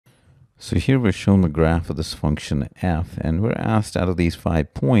So here we're shown the graph of this function f, and we're asked out of these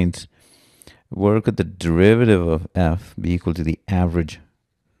 5 points, where could the derivative of f be equal to the average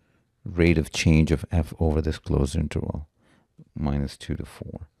rate of change of f over this closed interval, minus 2 to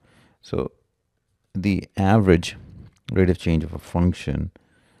 4. So the average rate of change of a function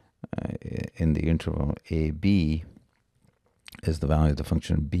in the interval a, b is the value of the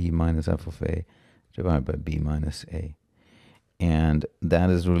function b minus f of a divided by b minus a. And that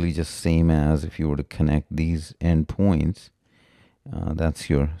is really just same as if you were to connect these endpoints.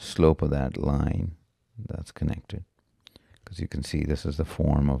 That's your slope of that line that's connected. Because you can see this is the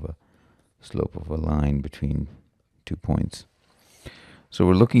form of a slope of a line between 2 points. So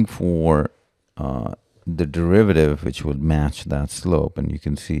we're looking for the derivative which would match that slope. And you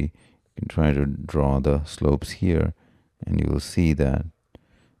can see, you can try to draw the slopes here, and you will see that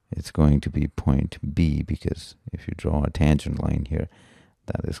it's going to be point B, because if you draw a tangent line here,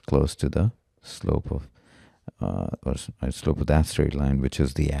 that is close to the slope of slope of that straight line, which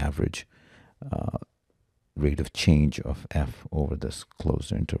is the average rate of change of f over this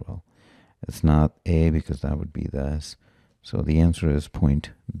closed interval. It's not A, because that would be this. So the answer is point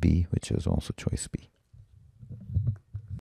B, which is also choice B.